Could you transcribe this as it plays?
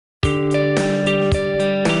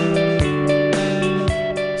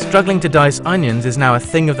Struggling to dice onions is now a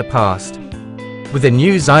thing of the past. With the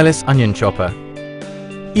new Zyliss Onion Chopper,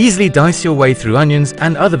 easily dice your way through onions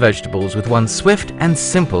and other vegetables with one swift and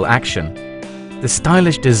simple action. The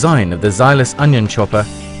stylish design of the Zyliss Onion Chopper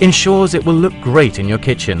ensures it will look great in your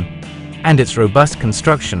kitchen, and its robust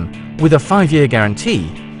construction, with a 5-year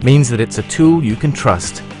guarantee, means that it's a tool you can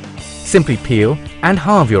trust. Simply peel and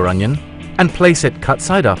halve your onion and place it cut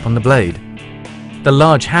side up on the blade. The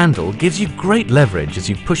large handle gives you great leverage as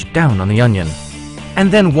you push down on the onion,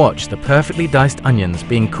 and then watch the perfectly diced onions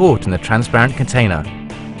being caught in the transparent container.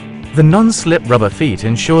 The non-slip rubber feet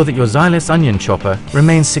ensure that your Zyliss Onion Chopper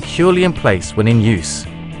remains securely in place when in use.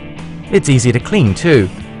 It's easy to clean too.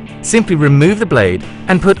 Simply remove the blade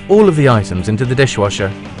and put all of the items into the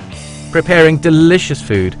dishwasher. Preparing delicious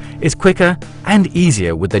food is quicker and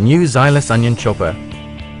easier with the new Zyliss Onion Chopper.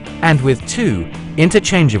 And with 2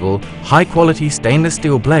 interchangeable, high-quality stainless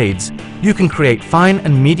steel blades, you can create fine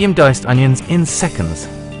and medium diced onions in seconds.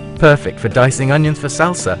 Perfect for dicing onions for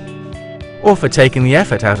salsa, or for taking the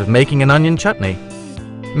effort out of making an onion chutney.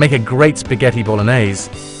 Make a great spaghetti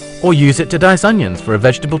bolognese, or use it to dice onions for a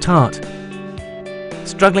vegetable tart.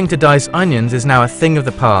 Struggling to dice onions is now a thing of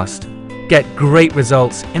the past. Get great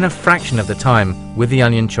results in a fraction of the time with the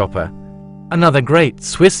Onion Chopper. Another great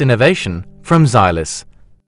Swiss innovation from Zyliss.